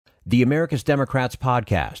The America's Democrats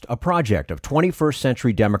podcast, a project of 21st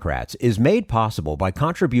Century Democrats, is made possible by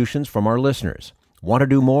contributions from our listeners. Want to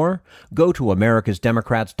do more? Go to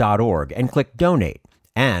americasdemocrats.org and click Donate.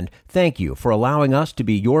 And thank you for allowing us to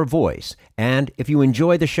be your voice. And if you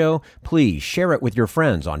enjoy the show, please share it with your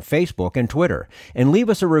friends on Facebook and Twitter, and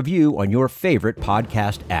leave us a review on your favorite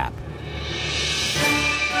podcast app.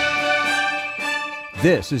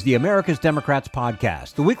 This is the America's Democrats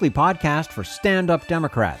podcast, the weekly podcast for stand-up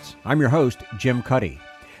Democrats. I'm your host, Jim Cuddy.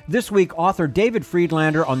 This week, author David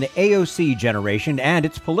Freedlander on the AOC generation and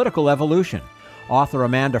its political evolution. Author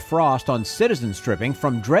Amanda Frost on citizen stripping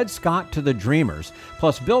from Dred Scott to the Dreamers,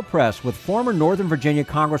 plus Bill Press with former Northern Virginia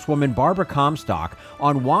Congresswoman Barbara Comstock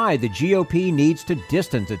on why the GOP needs to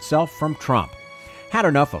distance itself from Trump. Had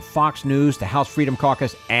enough of Fox News, the House Freedom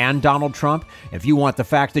Caucus, and Donald Trump? If you want the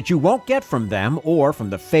facts that you won't get from them or from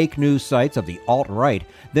the fake news sites of the alt-right,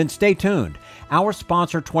 then stay tuned. Our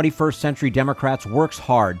sponsor, 21st Century Democrats, works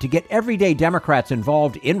hard to get everyday Democrats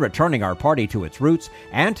involved in returning our party to its roots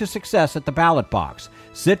and to success at the ballot box.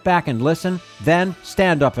 Sit back and listen, then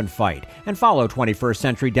stand up and fight. And follow 21st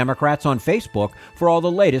Century Democrats on Facebook for all the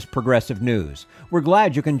latest progressive news. We're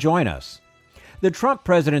glad you can join us. The Trump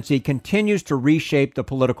presidency continues to reshape the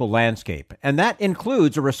political landscape, and that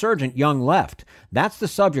includes a resurgent young left. That's the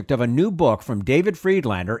subject of a new book from David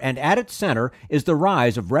Freedlander, and at its center is the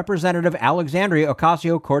rise of Representative Alexandria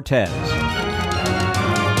Ocasio Cortez.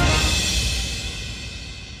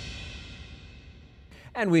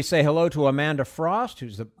 And we say hello to Amanda Frost,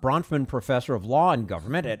 who's the Bronfman Professor of Law and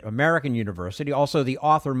Government at American University, also the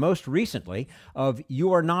author most recently of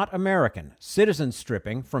You Are Not American, Citizen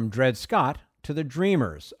Stripping from Dred Scott to the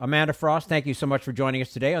Dreamers. Amanda Frost, thank you so much for joining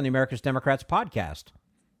us today on the America's Democrats podcast.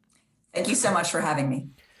 Thank you so much for having me.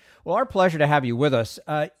 Well, our pleasure to have you with us.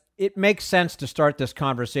 It makes sense to start this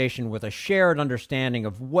conversation with a shared understanding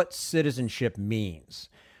of what citizenship means.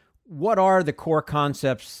 What are the core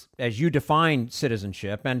concepts as you define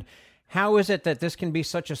citizenship, and how is it that this can be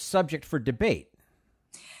such a subject for debate?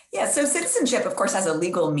 Yeah, so citizenship, of course, has a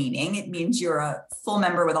legal meaning. It means you're a full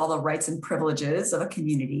member with all the rights and privileges of a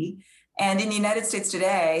community. And in the United States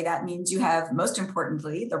today, that means you have, most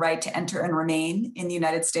importantly, the right to enter and remain in the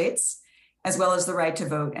United States, as well as the right to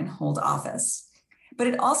vote and hold office. But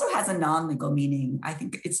it also has a non-legal meaning. I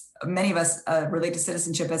think many of us relate to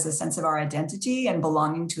citizenship as a sense of our identity and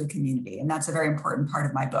belonging to a community. And that's a very important part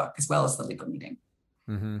of my book, as well as the legal meaning.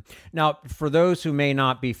 Mm-hmm. Now, for those who may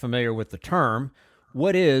not be familiar with the term,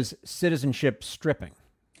 what is citizenship stripping?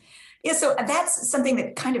 Yeah, so that's something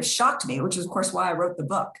that kind of shocked me, which is, of course, why I wrote the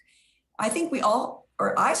book. I think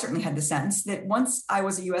I certainly had the sense that once I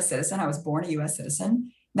was a U.S. citizen, I was born a U.S.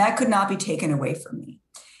 citizen, that could not be taken away from me.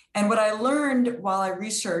 And what I learned while I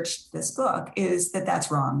researched this book is that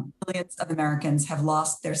that's wrong. Millions of Americans have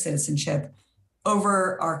lost their citizenship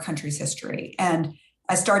over our country's history. And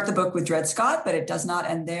I start the book with Dred Scott, but it does not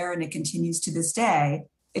end there, and it continues to this day.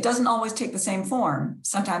 It doesn't always take the same form.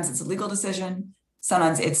 Sometimes it's a legal decision.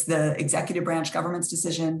 Sometimes it's the executive branch government's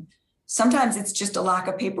decision. Sometimes it's just a lack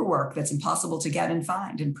of paperwork that's impossible to get and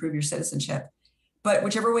find and prove your citizenship. But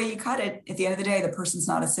whichever way you cut it, at the end of the day, the person's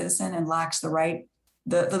not a citizen and lacks the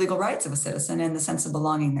legal rights of a citizen and the sense of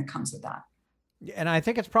belonging that comes with that. And I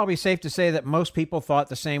think it's probably safe to say that most people thought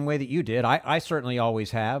the same way that you did. I certainly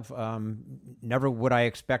always have. Never would I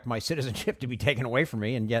expect my citizenship to be taken away from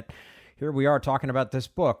me. And yet here we are talking about this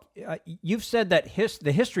book. You've said that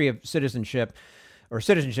the history of citizenship or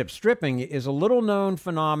citizenship stripping is a little known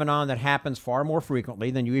phenomenon that happens far more frequently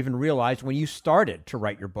than you even realized when you started to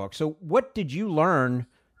write your book. So what did you learn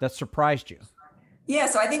that surprised you? Yeah,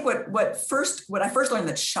 so I think what I first learned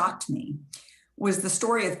that shocked me was the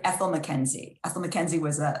story of Ethel Mackenzie. Ethel Mackenzie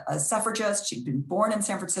was a suffragist. She'd been born in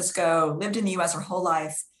San Francisco, lived in the U.S. her whole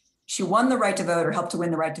life. She won the right to vote, or helped to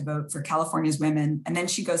win the right to vote for California's women. And then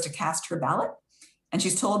she goes to cast her ballot. And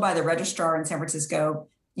she's told by the registrar in San Francisco,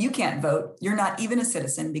 you can't vote. You're not even a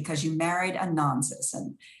citizen because you married a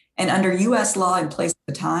non-citizen. And under U.S. law in place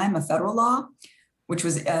at the time, a federal law, which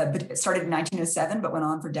was started in 1907, but went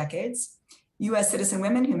on for decades, U.S. citizen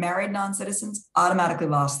women who married non-citizens automatically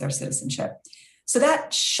lost their citizenship. So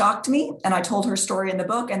that shocked me. And I told her story in the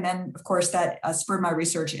book. And then, of course, that spurred my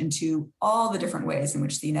research into all the different ways in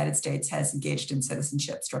which the United States has engaged in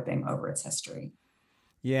citizenship stripping over its history.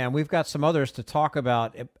 Yeah, and we've got some others to talk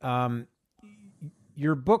about.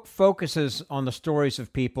 Your book focuses on the stories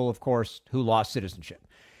of people, of course, who lost citizenship.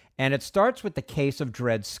 And it starts with the case of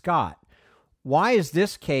Dred Scott. Why is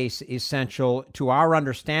this case essential to our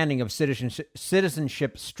understanding of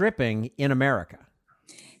citizenship stripping in America?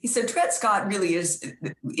 So Dred Scott really is,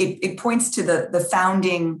 it points to the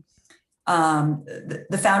founding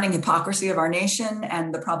the founding hypocrisy of our nation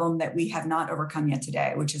and the problem that we have not overcome yet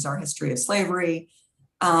today, which is our history of slavery.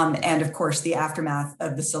 And of course, the aftermath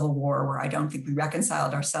of the Civil War, where I don't think we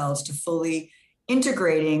reconciled ourselves to fully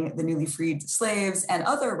integrating the newly freed slaves and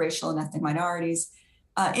other racial and ethnic minorities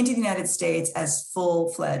into the United States as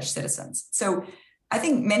full-fledged citizens. So I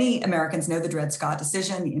think many Americans know the Dred Scott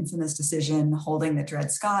decision, the infamous decision holding that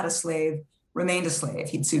Dred Scott, a slave, remained a slave.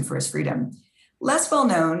 He'd sued for his freedom. Less well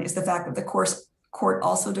known is the fact that the court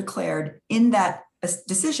also declared in that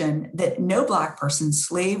decision that no Black person,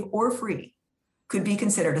 slave or free, could be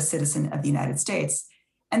considered a citizen of the United States.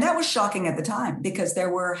 And that was shocking at the time because there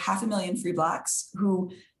were 500,000 free Blacks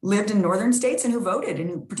who lived in northern states and who voted and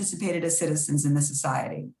who participated as citizens in the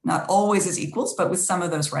society, not always as equals, but with some of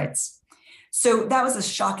those rights. So that was a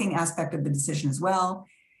shocking aspect of the decision as well.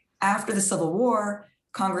 After the Civil War,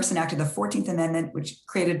 Congress enacted the 14th Amendment, which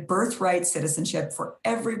created birthright citizenship for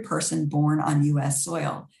every person born on US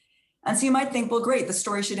soil. And so you might think, well, great, the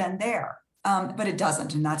story should end there. But it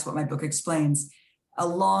doesn't. And that's what my book explains. A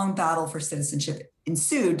long battle for citizenship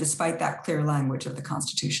ensued despite that clear language of the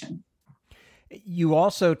Constitution. You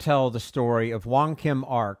also tell the story of Wong Kim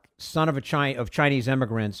Ark, son of Chinese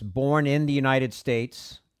immigrants born in the United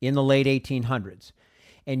States in the late 1800s.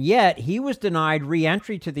 And yet he was denied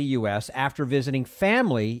re-entry to the U.S. after visiting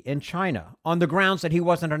family in China on the grounds that he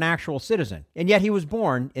wasn't an actual citizen. And yet he was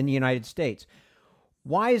born in the United States.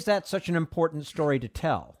 Why is that such an important story to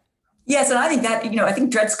tell? Yes, and I think that, I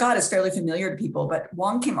think Dred Scott is fairly familiar to people, but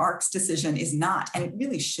Wong Kim Ark's decision is not, and it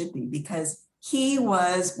really should be, because he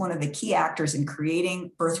was one of the key actors in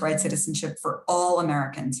creating birthright citizenship for all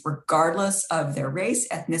Americans, regardless of their race,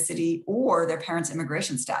 ethnicity, or their parents'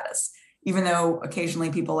 immigration status. Even though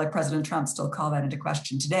occasionally people like President Trump still call that into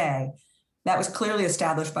question today, that was clearly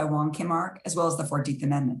established by Wong Kim Ark, as well as the 14th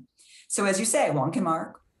Amendment. So as you say, Wong Kim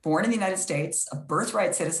Ark, born in the United States, a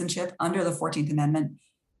birthright citizenship under the 14th Amendment,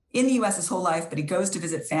 in the US his whole life, but he goes to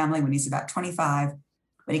visit family when he's about 25.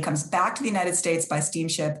 When he comes back to the United States by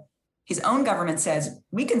steamship, his own government says,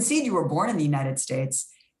 we concede you were born in the United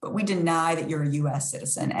States, but we deny that you're a US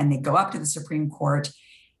citizen. And they go up to the Supreme Court.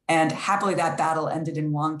 And happily, that battle ended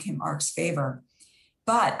in Wong Kim Ark's favor.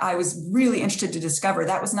 But I was really interested to discover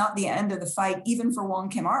that was not the end of the fight, even for Wong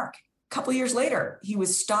Kim Ark. A couple of years later, he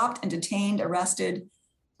was stopped and detained, arrested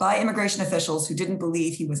by immigration officials who didn't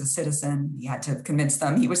believe he was a citizen. He had to convince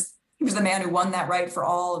them. He was the man who won that right for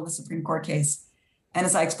all in the Supreme Court case. And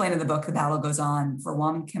as I explain in the book, the battle goes on for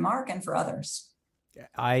Wong Kim Ark and for others.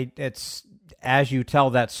 It's as you tell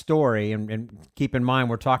that story, and keep in mind,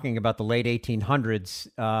 we're talking about the late 1800s.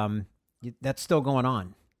 That's still going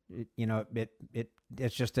on.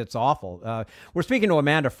 It's awful. We're speaking to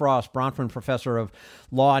Amanda Frost, Bronfman Professor of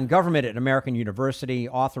Law and Government at American University,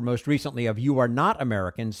 author most recently of You Are Not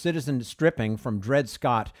American, Citizen Stripping from Dred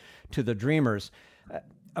Scott to the Dreamers.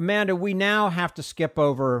 Amanda, we now have to skip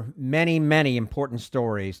over many, many important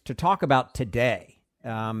stories to talk about today.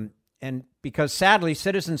 And because sadly,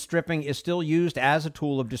 citizen stripping is still used as a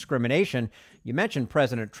tool of discrimination. You mentioned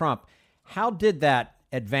President Trump. How did that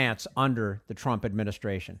advance under the Trump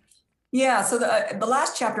administration? Yeah, so the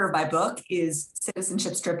last chapter of my book is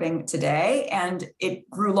citizenship stripping today, and it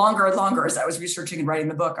grew longer and longer as I was researching and writing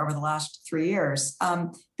the book over the last 3 years,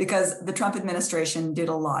 because the Trump administration did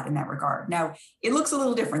a lot in that regard. Now, it looks a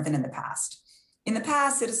little different than in the past. In the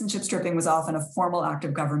past, citizenship stripping was often a formal act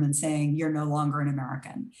of government saying you're no longer an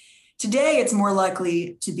American. Today, it's more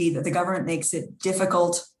likely to be that the government makes it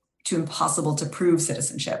difficult to impossible to prove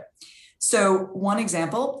citizenship. So one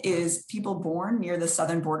example is people born near the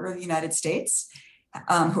southern border of the United States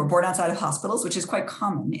who are born outside of hospitals, which is quite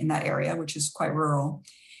common in that area, which is quite rural.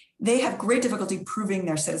 They have great difficulty proving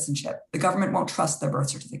their citizenship. The government won't trust their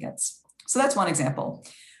birth certificates. So that's one example.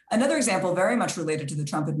 Another example, very much related to the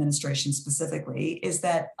Trump administration specifically, is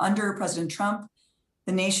that under President Trump,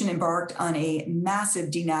 the nation embarked on a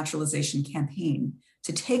massive denaturalization campaign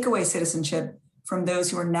to take away citizenship from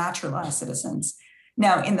those who are naturalized citizens.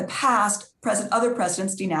 Now, in the past, other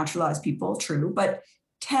presidents denaturalized people, true, but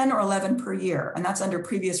 10 or 11 per year. And that's under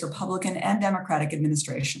previous Republican and Democratic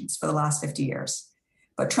administrations for the last 50 years.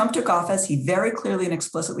 But Trump took office. He very clearly and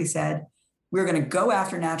explicitly said, we're going to go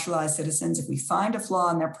after naturalized citizens. If we find a flaw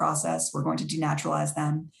in their process, we're going to denaturalize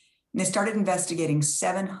them. And they started investigating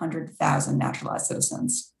 700,000 naturalized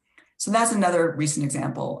citizens. So that's another recent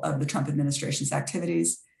example of the Trump administration's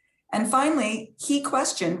activities. And finally, he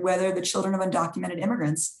questioned whether the children of undocumented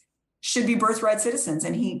immigrants should be birthright citizens.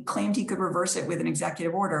 And he claimed he could reverse it with an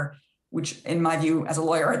executive order, which in my view, as a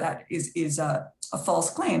lawyer, that is a false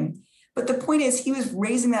claim. But the point is, he was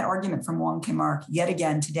raising that argument from Wong Kim Ark yet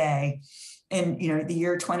again today. in the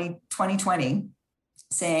year 2020,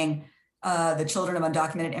 saying the children of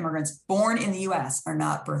undocumented immigrants born in the U.S. are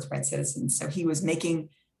not birthright citizens. So he was making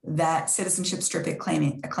that citizenship stripping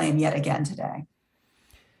claim yet again today.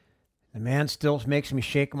 The man still makes me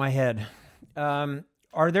shake my head.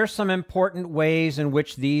 Are there some important ways in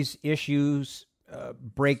which these issues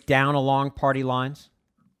break down along party lines?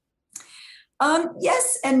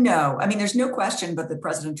 Yes and no. I mean, there's no question but that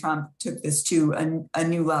President Trump took this to a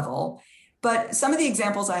new level. But some of the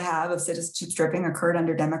examples I have of citizenship stripping occurred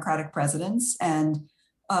under Democratic presidents and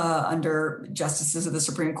under justices of the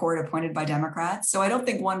Supreme Court appointed by Democrats. So I don't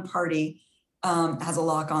think one party has a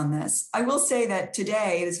lock on this. I will say that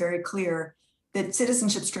today it is very clear that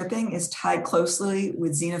citizenship stripping is tied closely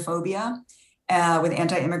with xenophobia, with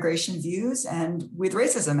anti-immigration views, and with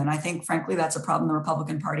racism. And I think, frankly, that's a problem the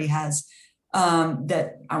Republican Party has.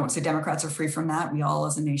 That I won't say Democrats are free from that. We all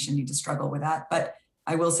as a nation need to struggle with that. But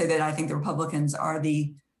I will say that I think the Republicans are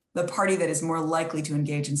the party that is more likely to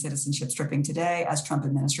engage in citizenship stripping today, as Trump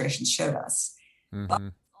administrations showed us. Mm-hmm. But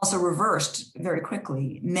also reversed very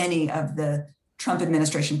quickly many of the Trump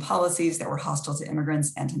administration policies that were hostile to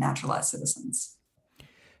immigrants and to naturalized citizens.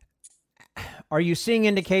 Are you seeing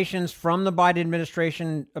indications from the Biden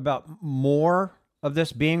administration about more of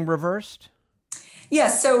this being reversed?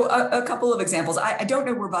 Yes. So a couple of examples. I don't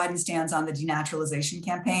know where Biden stands on the denaturalization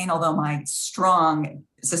campaign, although my strong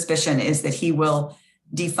suspicion is that he will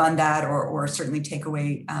defund that or certainly take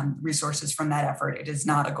away resources from that effort. It is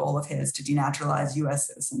not a goal of his to denaturalize U.S.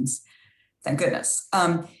 citizens. Thank goodness.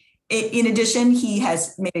 In addition, he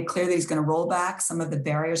has made it clear that he's going to roll back some of the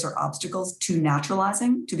barriers or obstacles to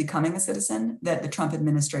naturalizing, to becoming a citizen that the Trump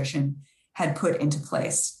administration had put into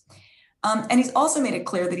place. And he's also made it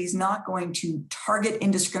clear that he's not going to target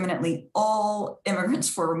indiscriminately all immigrants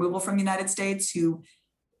for removal from the United States who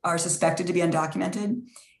are suspected to be undocumented.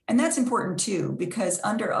 And that's important, too, because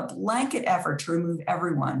under a blanket effort to remove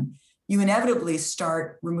everyone, you inevitably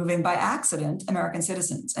start removing by accident American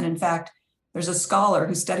citizens. And in fact, there's a scholar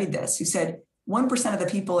who studied this who said 1% of the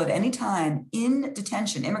people at any time in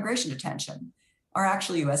detention, immigration detention, are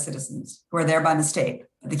actually U.S. citizens who are there by mistake,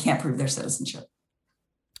 but they can't prove their citizenship.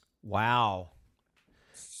 Wow.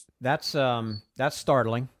 That's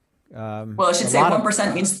startling. Well, I should say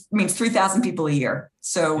 1% means 3,000 people a year.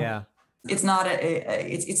 So yeah. It's not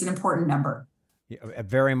it's an important number. Yeah,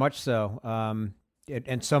 very much so.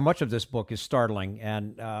 And so much of this book is startling.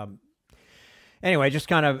 And anyway, just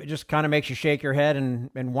kind of makes you shake your head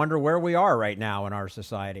and wonder where we are right now in our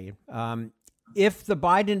society. If the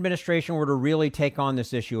Biden administration were to really take on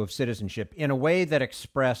this issue of citizenship in a way that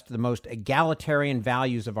expressed the most egalitarian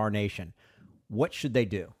values of our nation, what should they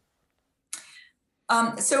do?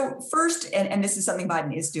 So first, and this is something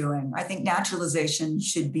Biden is doing, I think naturalization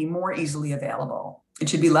should be more easily available. It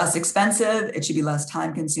should be less expensive. It should be less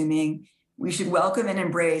time consuming. We should welcome and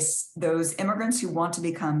embrace those immigrants who want to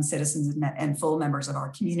become citizens and full members of our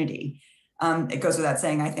community. It goes without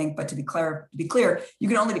saying, I think, but to be clear, you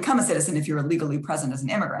can only become a citizen if you're legally present as an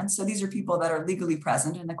immigrant. So these are people that are legally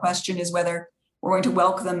present. And the question is whether we're going to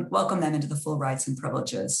welcome them into the full rights and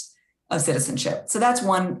privileges of citizenship. So that's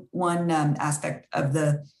one aspect of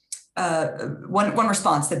the one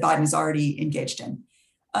response that Biden is already engaged in.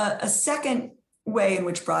 A second way in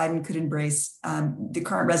which Biden could embrace the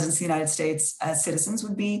current residents of the United States as citizens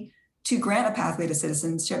would be to grant a pathway to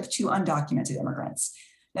citizenship to undocumented immigrants.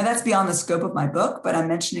 Now, that's beyond the scope of my book, but I'm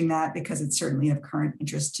mentioning that because it's certainly of current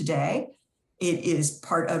interest today. It is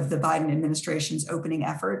part of the Biden administration's opening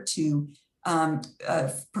effort to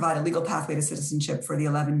provide a legal pathway to citizenship for the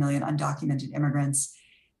 11 million undocumented immigrants.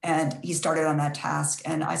 And he started on that task,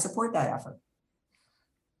 and I support that effort.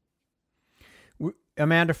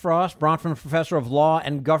 Amanda Frost, Bronfman Professor of Law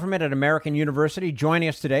and Government at American University, joining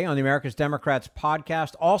us today on the America's Democrats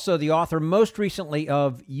podcast. Also the author most recently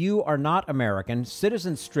of You Are Not American,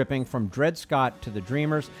 Citizen Stripping from Dred Scott to the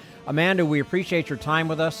Dreamers. Amanda, we appreciate your time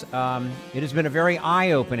with us. It has been a very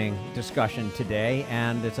eye-opening discussion today,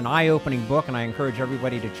 and it's an eye-opening book, and I encourage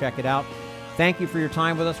everybody to check it out. Thank you for your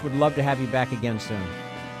time with us. We'd love to have you back again soon.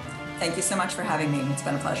 Thank you so much for having me. It's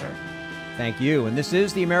been a pleasure. Thank you. And this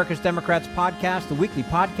is the America's Democrats podcast, the weekly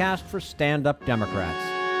podcast for stand-up Democrats.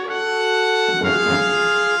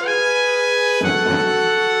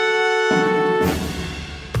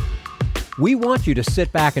 We want you to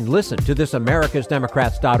sit back and listen to this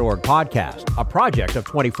americasdemocrats.org podcast, a project of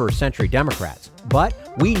 21st Century Democrats. But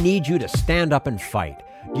we need you to stand up and fight.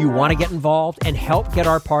 Do you want to get involved and help get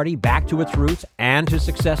our party back to its roots and to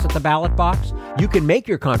success at the ballot box? You can make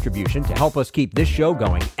your contribution to help us keep this show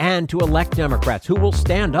going and to elect Democrats who will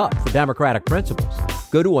stand up for democratic principles.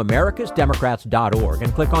 Go to americasdemocrats.org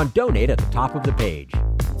and click on Donate at the top of the page.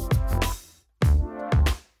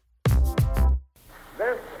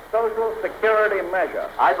 This Social Security measure,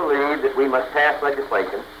 I believe that we must pass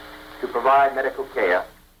legislation to provide medical care.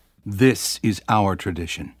 This is our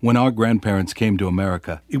tradition. When our grandparents came to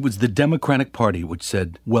America, it was the Democratic Party which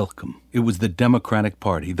said, welcome. It was the Democratic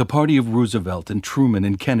Party, the party of Roosevelt and Truman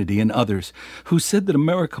and Kennedy and others, who said that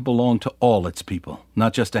America belonged to all its people,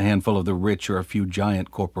 not just a handful of the rich or a few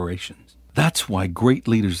giant corporations. That's why great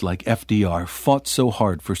leaders like FDR fought so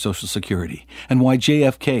hard for Social Security, and why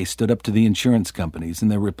JFK stood up to the insurance companies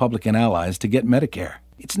and their Republican allies to get Medicare.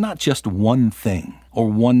 It's not just one thing,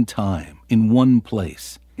 or one time, in one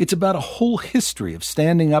place. It's about a whole history of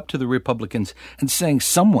standing up to the Republicans and saying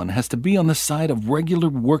someone has to be on the side of regular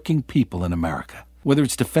working people in America, whether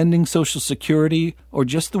it's defending Social Security or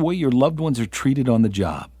just the way your loved ones are treated on the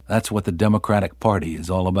job. That's what the Democratic Party is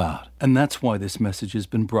all about. And that's why this message has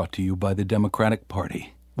been brought to you by the Democratic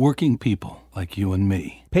Party. Working people like you and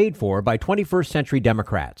me. Paid for by 21st Century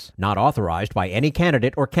Democrats. Not authorized by any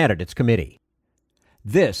candidate or candidates committee.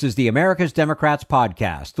 This is the America's Democrats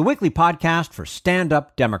podcast, the weekly podcast for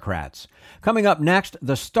stand-up Democrats. Coming up next,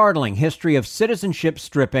 the startling history of citizenship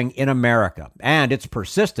stripping in America and its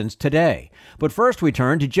persistence today. But first we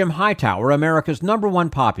turn to Jim Hightower, America's #1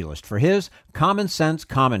 populist, for his common sense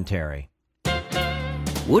commentary.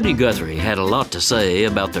 Woody Guthrie had a lot to say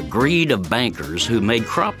about the greed of bankers who made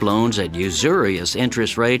crop loans at usurious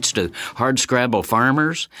interest rates to hardscrabble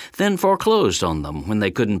farmers, then foreclosed on them when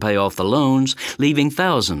they couldn't pay off the loans, leaving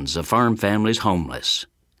thousands of farm families homeless.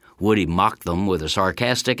 Woody mocked them with a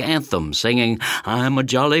sarcastic anthem, singing, "I'm a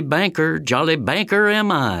jolly banker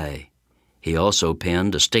am I." He also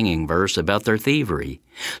penned a stinging verse about their thievery.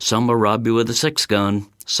 Some will rob you with a 6-gun,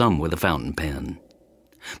 some with a fountain pen.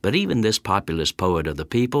 But even this populist poet of the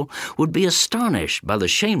people would be astonished by the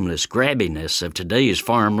shameless grabbiness of today's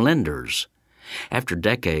farm lenders. After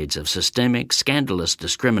decades of systemic, scandalous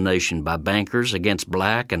discrimination by bankers against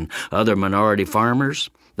black and other minority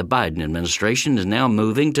farmers, the Biden administration is now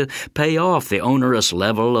moving to pay off the onerous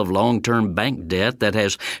level of long-term bank debt that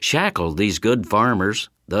has shackled these good farmers,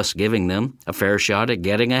 thus giving them a fair shot at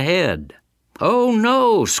getting ahead. "Oh,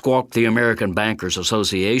 no," squawked the American Bankers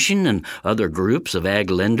Association and other groups of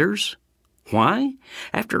ag lenders. Why?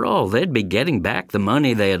 After all, they'd be getting back the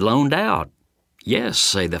money they had loaned out. "Yes,"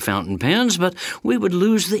 say the fountain pens, "but we would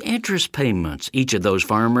lose the interest payments each of those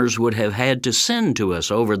farmers would have had to send to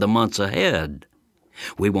us over the months ahead.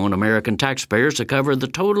 We want American taxpayers to cover the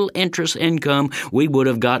total interest income we would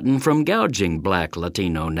have gotten from gouging black,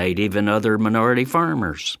 Latino, Native, and other minority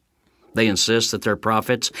farmers." They insist that their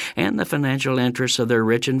profits and the financial interests of their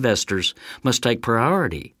rich investors must take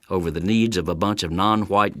priority over the needs of a bunch of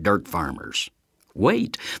non-white dirt farmers.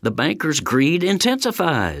 Wait, the bankers' greed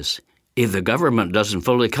intensifies. If the government doesn't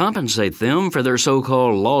fully compensate them for their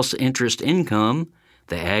so-called lost interest income,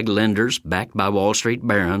 the ag lenders, backed by Wall Street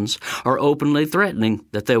barons, are openly threatening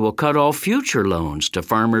that they will cut off future loans to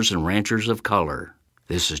farmers and ranchers of color.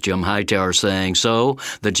 This is Jim Hightower saying so.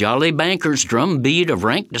 The jolly bankers' drumbeat of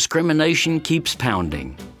rank discrimination keeps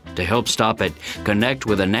pounding. To help stop it, connect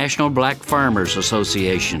with the National Black Farmers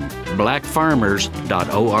Association,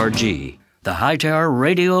 blackfarmers.org. The Hightower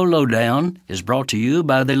Radio Lowdown is brought to you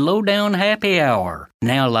by the Lowdown Happy Hour,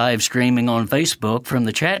 now live streaming on Facebook from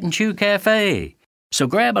the Chat and Chew Cafe. So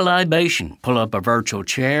grab a libation, pull up a virtual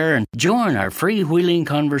chair, and join our freewheeling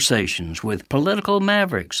conversations with political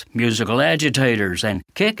mavericks, musical agitators, and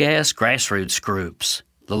kick-ass grassroots groups.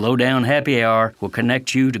 The Lowdown Happy Hour will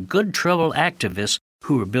connect you to good trouble activists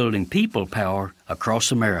who are building people power across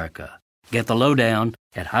America. Get the lowdown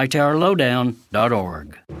at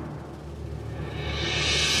hightowerlowdown.org.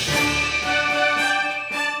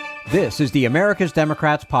 This is the America's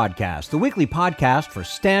Democrats podcast, the weekly podcast for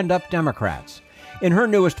stand-up Democrats. In her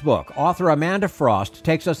newest book, author Amanda Frost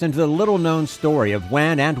takes us into the little-known story of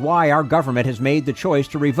when and why our government has made the choice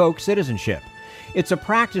to revoke citizenship. It's a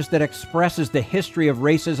practice that expresses the history of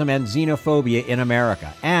racism and xenophobia in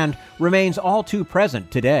America and remains all too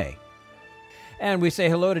present today. And we say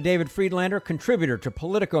hello to David Freedlander, contributor to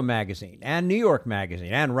Politico magazine and New York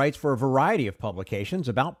magazine, and writes for a variety of publications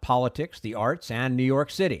about politics, the arts, and New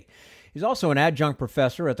York City. He's also an adjunct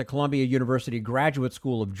professor at the Columbia University Graduate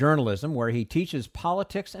School of Journalism, where he teaches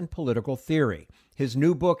politics and political theory. His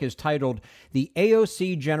new book is titled The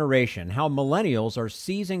AOC Generation: How Millennials Are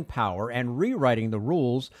Seizing Power and Rewriting the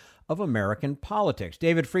Rules of American Politics.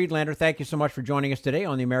 David Freedlander, thank you so much for joining us today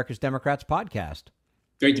on the America's Democrats podcast.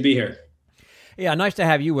 Great to be here. Yeah, nice to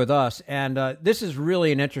have you with us. And this is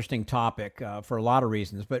really an interesting topic for a lot of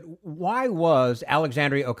reasons. But why was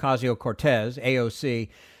Alexandria Ocasio Cortez, AOC,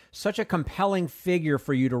 such a compelling figure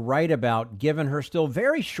for you to write about, given her still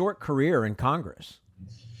very short career in Congress?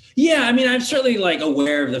 Yeah, I mean, I'm certainly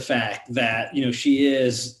aware of the fact that, she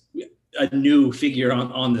is a new figure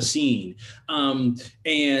on the scene,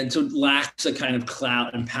 and so lacks a kind of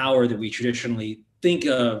clout and power that we traditionally think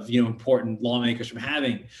of, important lawmakers from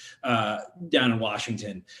having down in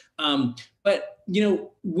Washington. But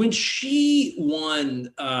when she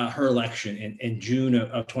won her election in June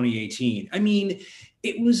of 2018, I mean,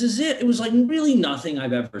 it was really nothing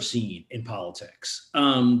I've ever seen in politics.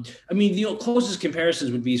 I mean, the closest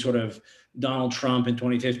comparisons would be sort of Donald Trump in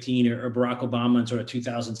 2015 or Barack Obama in sort of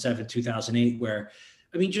 2007, 2008, where,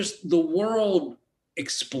 I mean, just the world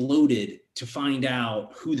exploded to find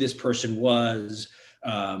out who this person was,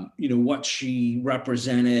 what she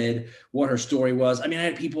represented, what her story was. I mean, I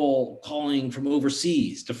had people calling from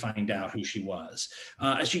overseas to find out who she was.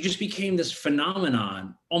 She just became this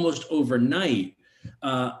phenomenon almost overnight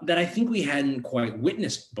that I think we hadn't quite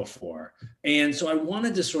witnessed before. And so I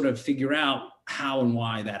wanted to sort of figure out how and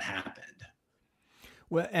why that happened.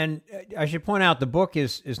 Well, and I should point out the book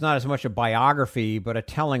is not as much a biography, but a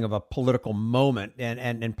telling of a political moment.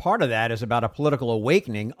 And part of that is about a political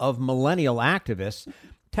awakening of millennial activists.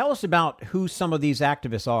 Tell us about who some of these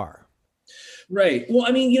activists are. Right. Well,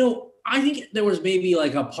 I mean, I think there was maybe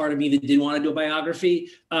a part of me that didn't want to do a biography,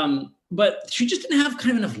 but she just didn't have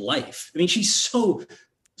kind of enough life. I mean, she's so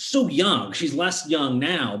young. She's less young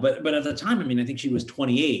now, but at the time, I mean, I think she was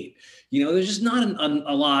 28. There's just not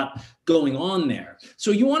a lot going on there.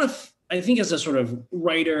 So you want to, I think as a sort of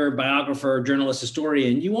writer, biographer, journalist,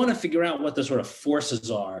 historian, you want to figure out what the sort of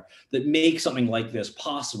forces are that make something like this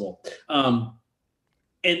possible. And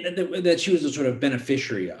that she was a sort of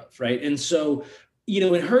beneficiary of, right? And so,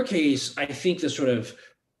 in her case, I think the sort of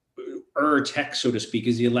text, so to speak,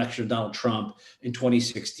 is the election of Donald Trump in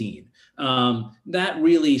 2016. That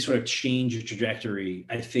really sort of changed the trajectory,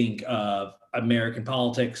 I think, of American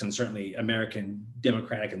politics and certainly American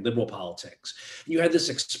democratic and liberal politics. You had this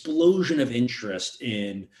explosion of interest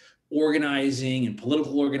in organizing and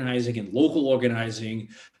political organizing and local organizing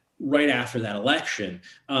right after that election,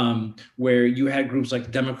 where you had groups like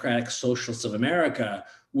the Democratic Socialists of America,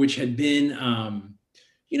 which had been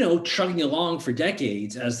chugging along for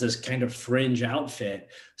decades as this kind of fringe outfit,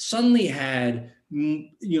 suddenly had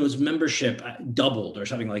its membership doubled or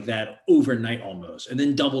something like that overnight almost, and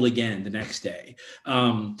then doubled again the next day.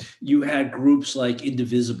 You had groups like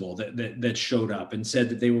Indivisible that showed up and said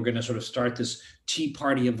that they were going to sort of start this Tea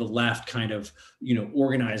Party of the left kind of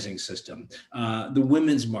organizing system. The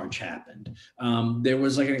Women's March happened. There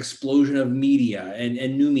was an explosion of media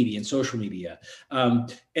and new media and social media, and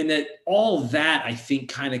that all that I think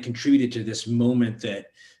kind of contributed to this moment that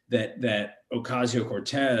Ocasio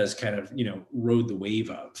Cortez kind of, rode the wave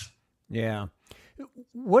of. Yeah.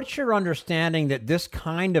 What's your understanding that this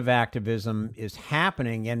kind of activism is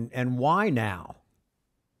happening, and why now?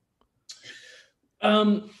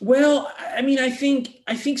 Well, I mean, I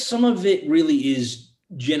think some of it really is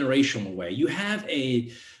generational in a way. You have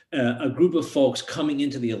a group of folks coming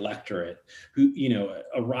into the electorate who,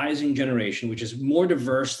 a rising generation, which is more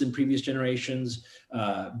diverse than previous generations,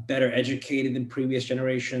 better educated than previous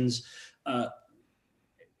generations,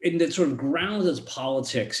 and that sort of grounds its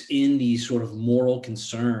politics in these sort of moral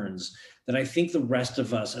concerns that I think the rest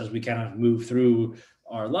of us, as we kind of move through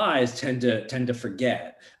our lives, tend to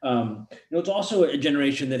forget. It's also a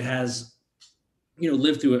generation that has,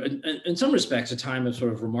 lived through, in some respects, a time of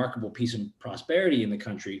sort of remarkable peace and prosperity in the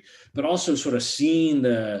country, but also sort of seeing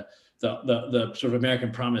the sort of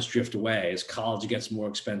American promise drift away as college gets more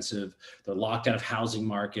expensive. They're locked out of housing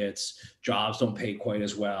markets. Jobs don't pay quite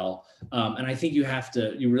as well. And I think you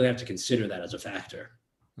really have to consider that as a factor.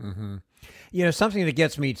 Mm-hmm. Something that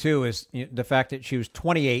gets me too is the fact that she was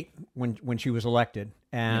 28 when she was elected.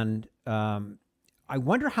 And I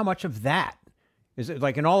wonder how much of that is it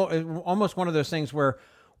almost one of those things where,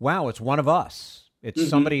 wow, it's one of us. It's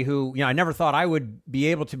somebody who, I never thought I would be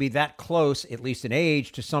able to be that close, at least in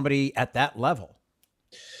age, to somebody at that level.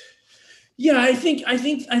 Yeah, I think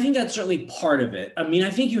that's certainly part of it. I mean,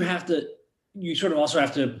 I think you sort of also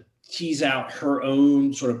have to tease out her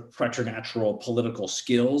own sort of preternatural political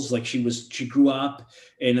skills. She grew up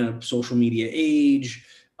in a social media age.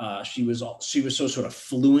 She was so sort of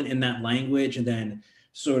fluent in that language, and then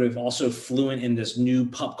sort of also fluent in this new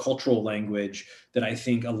pop cultural language that I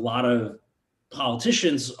think a lot of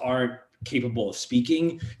politicians aren't capable of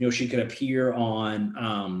speaking. She could appear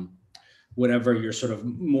on whatever your sort of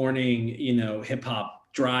morning, hip hop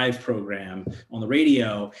Drive program on the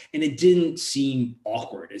radio, and it didn't seem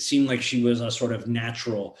awkward. It seemed like she was a sort of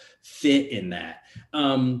natural fit in that.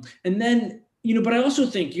 And then, but I also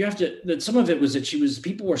think that some of it was that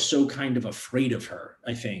people were so kind of afraid of her,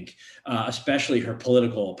 I think, especially her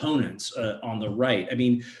political opponents on the right. I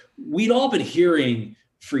mean, we'd all been hearing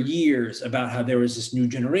for years about how there was this new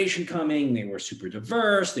generation coming. They were super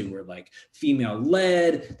diverse. They were like female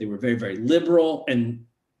led. They were very, very liberal. And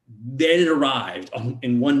then it arrived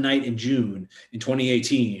in one night in June in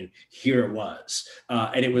 2018. Here it was,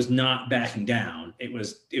 and it was not backing down. It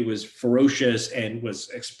was ferocious and was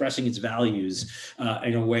expressing its values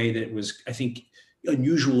in a way that was, I think,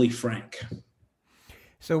 unusually frank.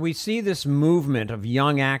 So we see this movement of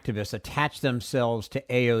young activists attach themselves to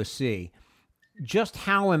AOC. Just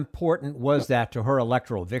how important was that to her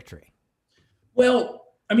electoral victory? Well,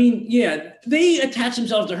 I mean, yeah, they attach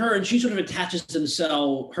themselves to her and she sort of attaches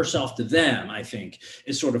herself to them, I think,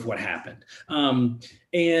 is sort of what happened. And,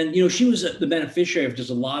 she was the beneficiary of just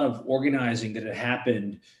a lot of organizing that had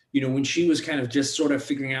happened, when she was kind of just sort of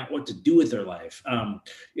figuring out what to do with her life. I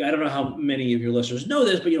don't know how many of your listeners know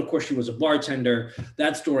this, but, of course, she was a bartender.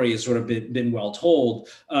 That story has sort of been well told.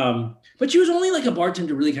 But she was only like a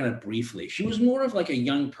bartender really kind of briefly. She was more of like a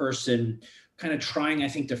young person kind of trying, I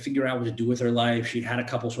think, to figure out what to do with her life. She'd had a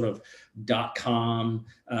couple sort of .com,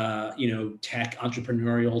 tech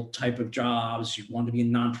entrepreneurial type of jobs. She wanted to be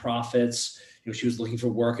in nonprofits. She was looking for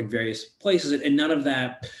work in various places, and none of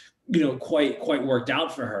that, quite worked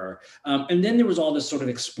out for her. And then there was all this sort of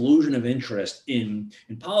explosion of interest in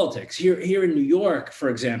politics. Here in New York, for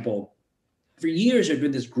example, for years there'd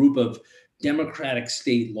been this group of Democratic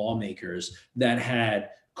state lawmakers that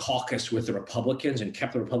had caucused with the Republicans and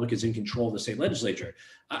kept the Republicans in control of the state legislature.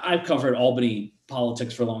 I've covered Albany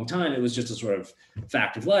politics for a long time. It was just a sort of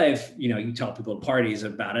fact of life. You tell people at parties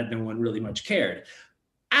about it, no one really much cared.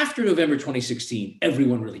 After November 2016,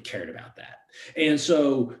 everyone really cared about that. And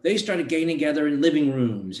so they started getting together in living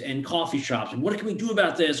rooms and coffee shops. And what can we do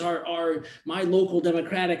about this? My local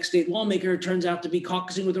Democratic state lawmaker turns out to be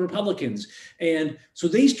caucusing with the Republicans. And so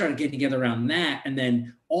they started getting together around that. And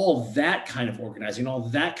then all that kind of organizing, all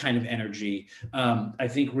that kind of energy, I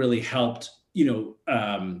think really helped, sort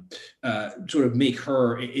of make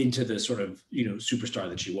her into the sort of, superstar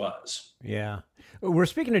that she was. Yeah. We're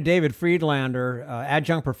speaking to David Freedlander,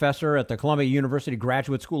 adjunct professor at the Columbia University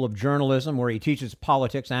Graduate School of Journalism, where he teaches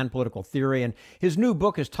politics and political theory. And his new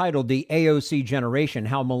book is titled The AOC Generation: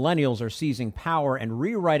 How Millennials Are Seizing Power and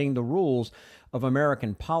Rewriting the Rules of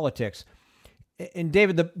American Politics. And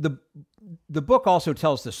David, the book also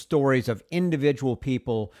tells the stories of individual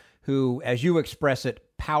people who, as you express it,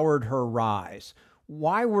 powered her rise.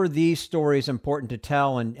 Why were these stories important to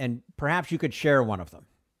tell? And perhaps you could share one of them.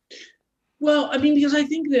 Well, I mean, because I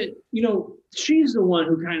think that, she's the one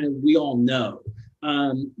who kind of, we all know,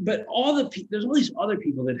 but there's all these other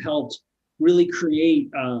people that helped really create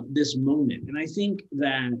this moment. And I think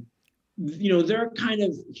that, they're kind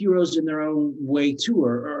of heroes in their own way too,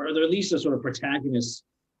 or they're at least the sort of protagonists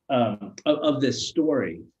of this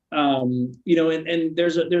story. And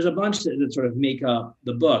there's a bunch that sort of make up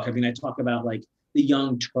the book. I mean, I talk about like the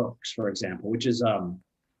Young Turks, for example, which is,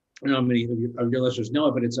 I don't know how many of your listeners know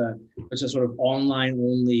it, but it's a sort of online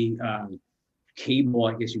only cable,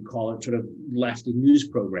 I guess you call it, sort of lefty news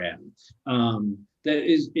program that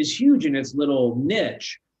is huge in its little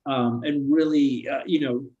niche and really,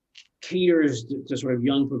 caters to sort of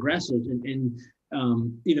young progressives and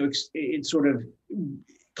it sort of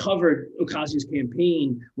covered Ocasio's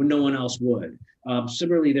campaign when no one else would.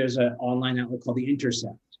 Similarly, there's an online outlet called The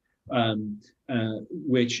Intercept,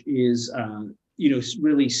 which is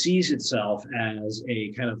really sees itself as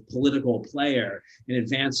a kind of political player in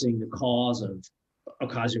advancing the cause of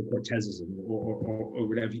Ocasio-Cortezism or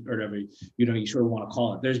whatever you sort of want to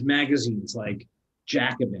call it. There's magazines like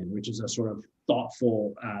Jacobin, which is a sort of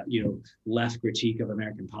thoughtful, left critique of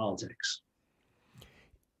American politics.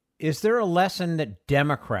 Is there a lesson that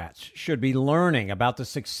Democrats should be learning about the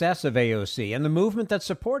success of AOC and the movement that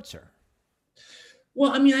supports her?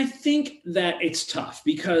 Well, I mean, I think that it's tough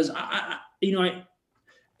because the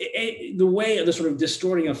way the sort of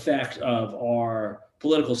distorting effect of our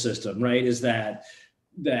political system, right, is that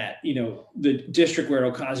the district where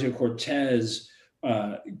Ocasio-Cortez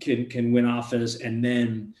can win office and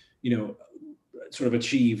then sort of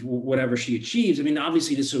achieve whatever she achieves. I mean,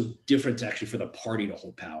 obviously, it is so different actually for the party to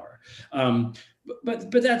hold power.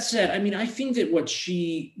 But that said, I mean, I think that what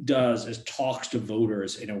she does is talks to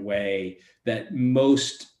voters in a way that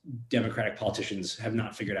most Democratic politicians have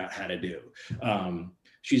not figured out how to do.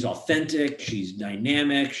 She's authentic, she's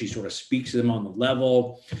dynamic, she sort of speaks to them on the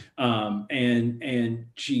level, and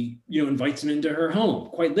she, invites them into her home,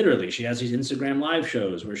 quite literally. She has these Instagram live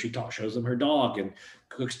shows where she shows them her dog and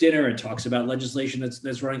cooks dinner and talks about legislation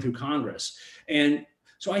that's running through Congress. And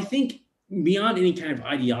so I think beyond any kind of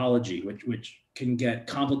ideology, which can get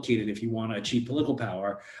complicated if you want to achieve political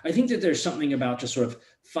power, I think that there's something about just sort of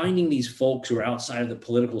finding these folks who are outside of the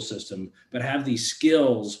political system, but have these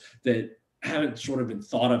skills that haven't sort of been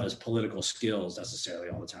thought of as political skills necessarily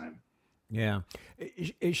all the time. Yeah.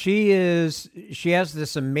 She has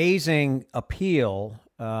this amazing appeal.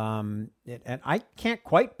 And I can't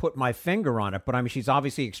quite put my finger on it, but I mean, she's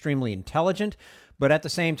obviously extremely intelligent, but at the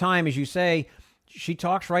same time, as you say, she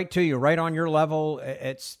talks right to you, right on your level.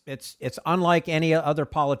 It's unlike any other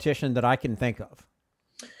politician that I can think of.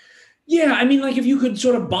 Yeah, I mean, like if you could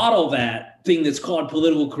sort of bottle that thing that's called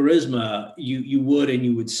political charisma, you would, and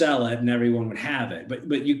you would sell it and everyone would have it,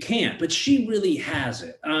 but you can't. But she really has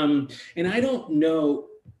it. And I don't know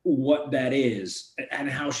what that is and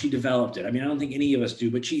how she developed it. I mean, I don't think any of us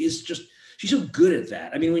do, but she's so good at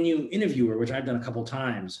that. I mean, when you interview her, which I've done a couple of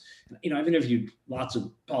times, I've interviewed lots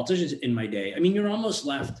of politicians in my day. I mean, you're almost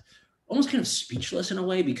left kind of speechless in a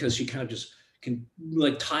way, because she kind of just can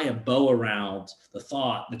like tie a bow around the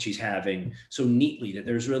thought that she's having so neatly that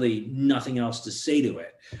there's really nothing else to say to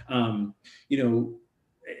it. And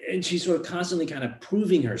she's sort of constantly kind of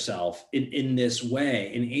proving herself in this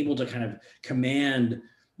way and able to kind of command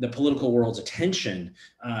the political world's attention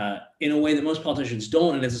in a way that most politicians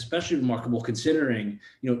don't. And it's especially remarkable considering,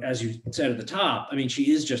 as you said at the top, I mean,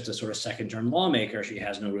 she is just a sort of second-term lawmaker. She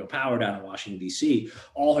has no real power down in Washington, D.C.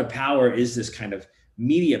 All her power is this kind of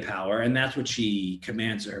media power, and that's what she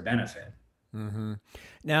commands to her benefit. Mm-hmm.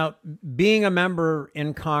 Now, being a member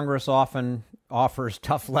in Congress often offers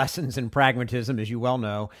tough lessons in pragmatism, as you well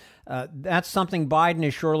know. That's something Biden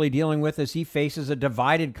is surely dealing with as he faces a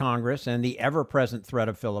divided Congress and the ever-present threat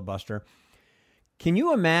of filibuster. Can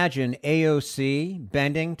you imagine AOC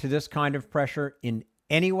bending to this kind of pressure in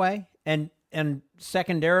any way? And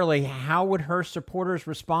secondarily, how would her supporters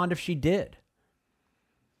respond if she did?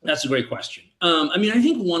 That's a great question. I mean, I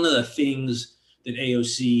think one of the things that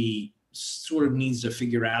AOC sort of needs to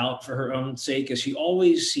figure out for her own sake is she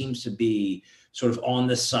always seems to be sort of on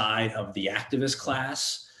the side of the activist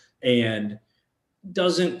class and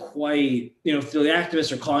doesn't quite, if the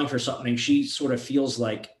activists are calling for something, she sort of feels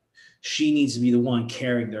like she needs to be the one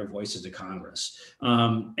carrying their voices to Congress.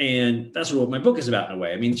 And that's what my book is about in a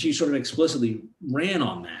way. I mean, she sort of explicitly ran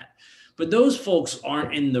on that. But those folks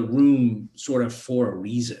aren't in the room sort of for a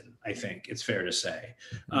reason, I think it's fair to say.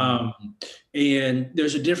 And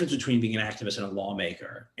there's a difference between being an activist and a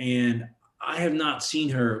lawmaker. And I have not seen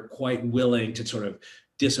her quite willing to sort of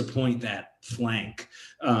disappoint that flank,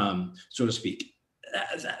 so to speak.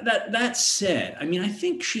 That said, I mean, I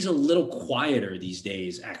think she's a little quieter these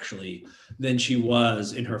days, actually, than she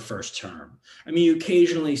was in her first term. I mean, you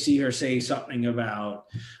occasionally see her say something about,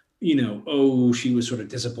 she was sort of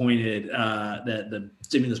disappointed that the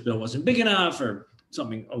stimulus bill wasn't big enough or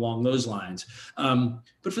something along those lines.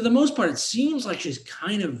 But for the most part, it seems like she's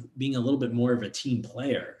kind of being a little bit more of a team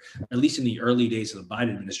player, at least in the early days of the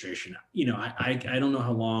Biden administration. I don't know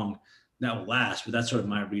how long that will last, but that's sort of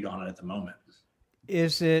my read on it at the moment.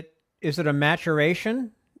 Is it a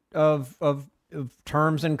maturation of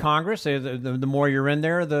terms in Congress? The more you're in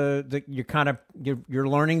there, you're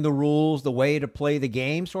learning the rules, the way to play the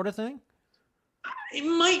game, sort of thing? It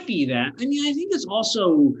might be that. I mean, I think it's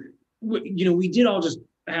also, we did all just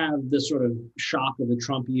have the sort of shock of the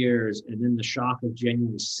Trump years and then the shock of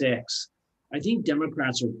January 6th. I think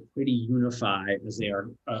Democrats are pretty unified as they are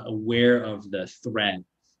aware of the threat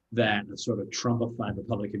that the sort of Trumpified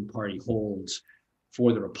Republican Party holds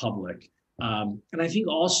for the Republic. And I think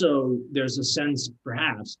also there's a sense,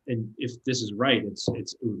 perhaps, and if this is right,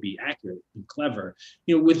 it would be accurate and clever,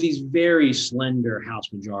 with these very slender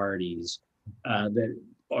House majorities that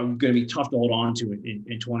are going to be tough to hold on to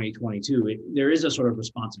in 2022. There is a sort of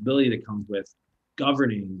responsibility that comes with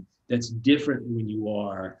governing that's different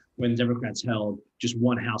when Democrats held just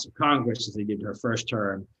one House of Congress, as they did in her first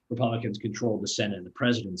term. Republicans controlled the Senate and the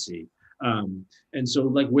presidency. And so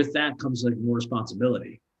with that comes more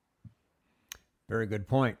responsibility. Very good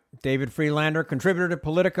point. David Freedlander, contributor to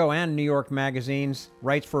Politico and New York magazines,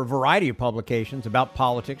 writes for a variety of publications about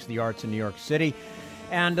politics, the arts in New York City.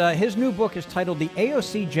 And his new book is titled The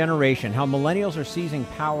AOC Generation, How Millennials Are Seizing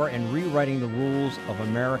Power and Rewriting the Rules of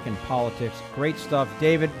American Politics. Great stuff.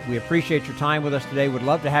 David, we appreciate your time with us today. Would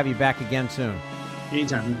love to have you back again soon.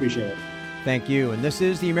 Anytime. We appreciate it. Thank you. And this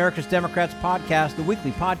is the America's Democrats podcast, the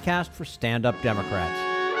weekly podcast for stand-up Democrats.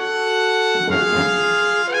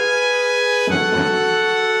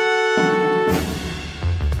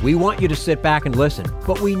 We want you to sit back and listen,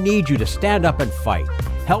 but we need you to stand up and fight.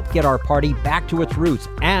 Help get our party back to its roots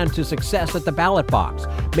and to success at the ballot box.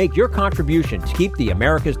 Make your contribution to keep the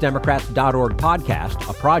AmericasDemocrats.org podcast,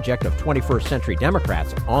 a project of 21st Century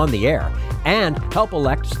Democrats, on the air, and help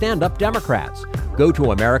elect stand-up Democrats. Go to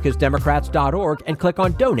AmericasDemocrats.org and click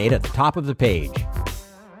on Donate at the top of the page.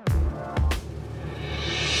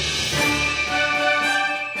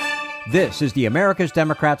 This is the America's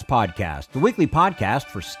Democrats podcast, the weekly podcast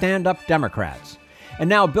for stand-up Democrats. And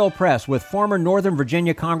now Bill Press with former Northern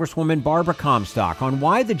Virginia Congresswoman Barbara Comstock on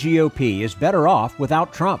why the GOP is better off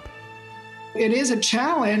without Trump. It is a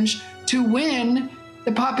challenge to win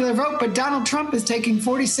the popular vote, but Donald Trump is taking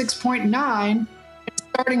 46.9 and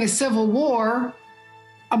starting a civil war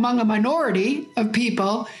among a minority of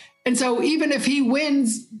people. And so even if he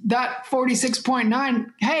wins that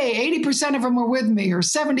 46.9, hey, 80% of them are with me or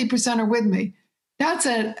 70% are with me. That's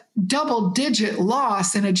a double-digit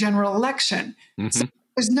loss in a general election. Mm-hmm. So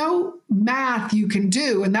there's no math you can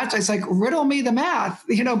do. And it's like, riddle me the math,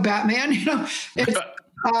 Batman. It's,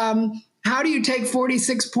 how do you take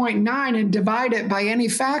 46.9 and divide it by any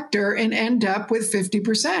factor and end up with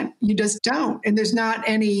 50%? You just don't. And there's not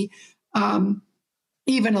any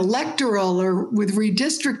even electoral or with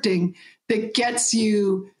redistricting that gets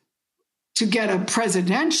you to get a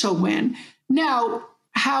presidential win. Now,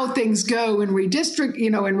 how things go in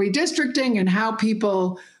redistricting and how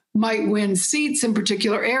people might win seats in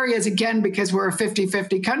particular areas, again, because we're a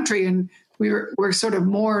 50-50 country and we're sort of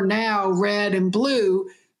more now red and blue.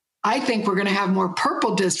 I think we're going to have more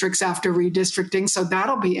purple districts after redistricting, so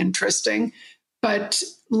that'll be interesting. But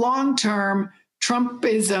long-term,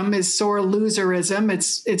 Trumpism is sore loserism.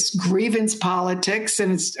 It's grievance politics,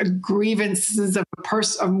 and it's grievances of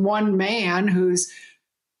one man who's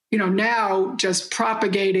now just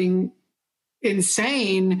propagating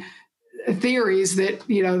insane theories that,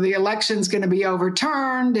 the election's going to be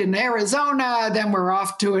overturned in Arizona, then we're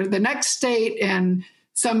off to the next state, and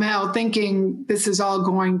somehow thinking this is all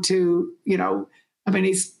going to,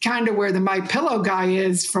 he's kind of where the My Pillow guy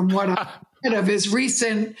is from what I read of his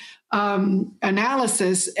recent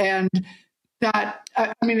analysis. And that,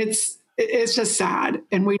 it's just sad,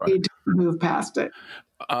 and we need to move past it.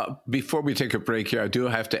 Before we take a break here, I do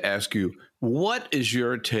have to ask you, what is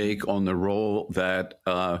your take on the role that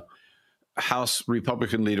House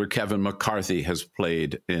Republican leader Kevin McCarthy has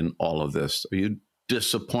played in all of this? Are you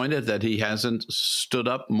disappointed that he hasn't stood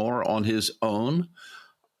up more on his own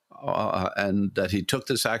and that he took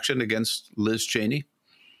this action against Liz Cheney?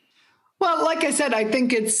 Well, like I said, I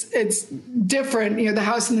think it's different. The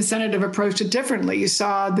House and the Senate have approached it differently. You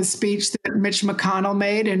saw the speech that Mitch McConnell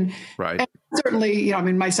made, and certainly,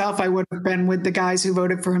 myself, I would have been with the guys who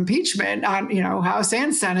voted for impeachment on, House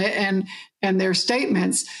and Senate and their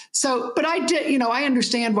statements. So, but I did, I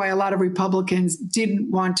understand why a lot of Republicans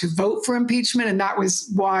didn't want to vote for impeachment, and that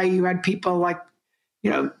was why you had people like,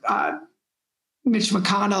 Mitch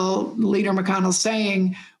McConnell, Leader McConnell,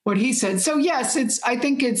 saying what he said. So yes, I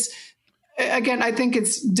think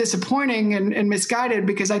it's disappointing and misguided,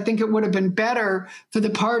 because I think it would have been better for the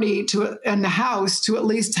party and the House to at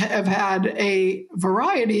least have had a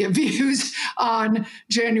variety of views on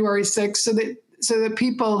January 6th, so that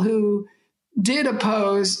people who did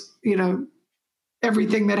oppose,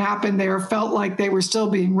 everything that happened there felt like they were still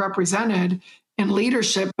being represented in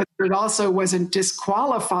leadership, but it also wasn't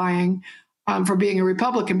disqualifying for being a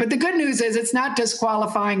Republican. But the good news is it's not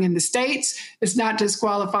disqualifying in the states. It's not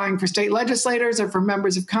disqualifying for state legislators or for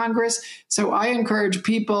members of Congress. So I encourage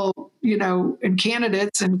people, and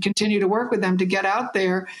candidates, and continue to work with them to get out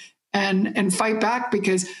there and fight back.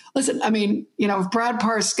 Because listen, if Brad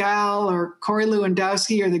Parscale or Corey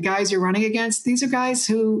Lewandowski are the guys you're running against, these are guys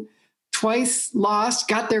who twice lost,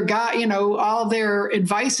 got their guy, all their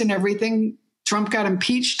advice and everything. Trump got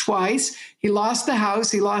impeached twice. He lost the House,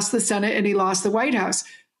 he lost the Senate, and he lost the White House.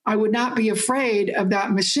 I would not be afraid of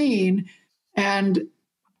that machine. And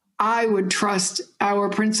I would trust our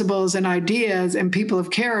principles and ideas and people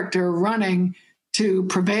of character running to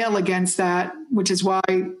prevail against that, which is why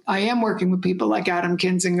I am working with people like Adam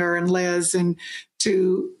Kinzinger and Liz, and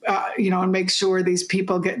to, and make sure these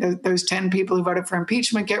people get, those 10 people who voted for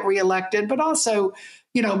impeachment get reelected, but also,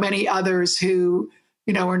 many others who,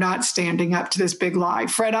 are not standing up to this big lie.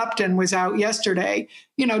 Fred Upton was out yesterday,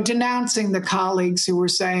 denouncing the colleagues who were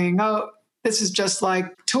saying, oh, this is just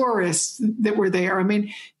like tourists that were there.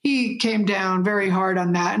 He came down very hard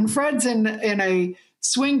on that. And Fred's in a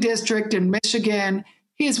swing district in Michigan.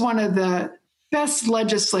 He is one of the best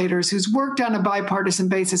legislators, who's worked on a bipartisan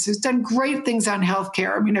basis, who's done great things on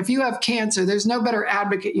healthcare. I mean, if you have cancer, there's no better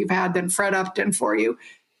advocate you've had than Fred Upton for you.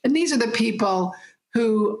 And these are the people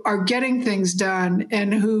who are getting things done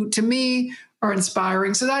and who, to me, are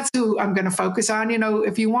inspiring. So that's who I'm going to focus on. You know,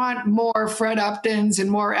 if you want more Fred Uptons and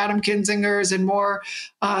more Adam Kinzingers and more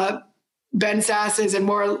Ben Sasses and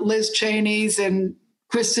more Liz Cheney's and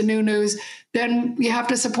Chris Sununu's, then you have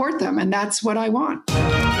to support them. And that's what I want.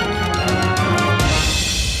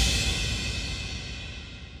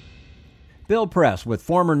 Bill Press with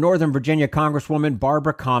former Northern Virginia Congresswoman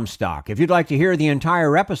Barbara Comstock. If you'd like to hear the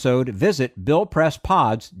entire episode, visit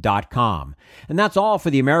BillPressPods.com. And that's all for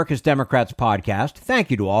the America's Democrats podcast.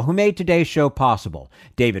 Thank you to all who made today's show possible.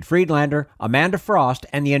 David Freedlander, Amanda Frost,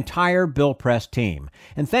 and the entire Bill Press team.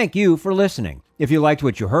 And thank you for listening. If you liked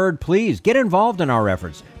what you heard, please get involved in our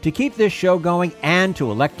efforts to keep this show going and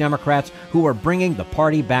to elect Democrats who are bringing the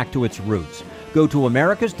party back to its roots. Go to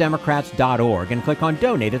americasdemocrats.org and click on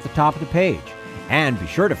Donate at the top of the page. And be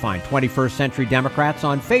sure to find 21st Century Democrats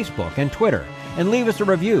on Facebook and Twitter, and leave us a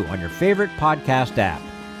review on your favorite podcast app.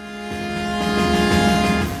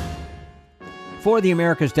 For the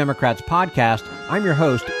America's Democrats podcast, I'm your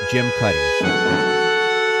host, Jim Cuddy.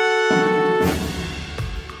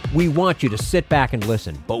 We want you to sit back and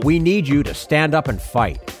listen, but we need you to stand up and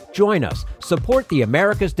fight. Join us. Support the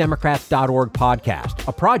americasdemocrats.org podcast,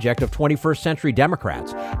 a project of 21st Century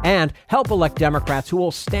Democrats, and help elect Democrats who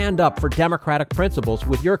will stand up for democratic principles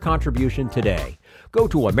with your contribution today. Go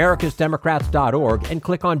to americasdemocrats.org and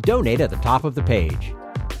click on Donate at the top of the page.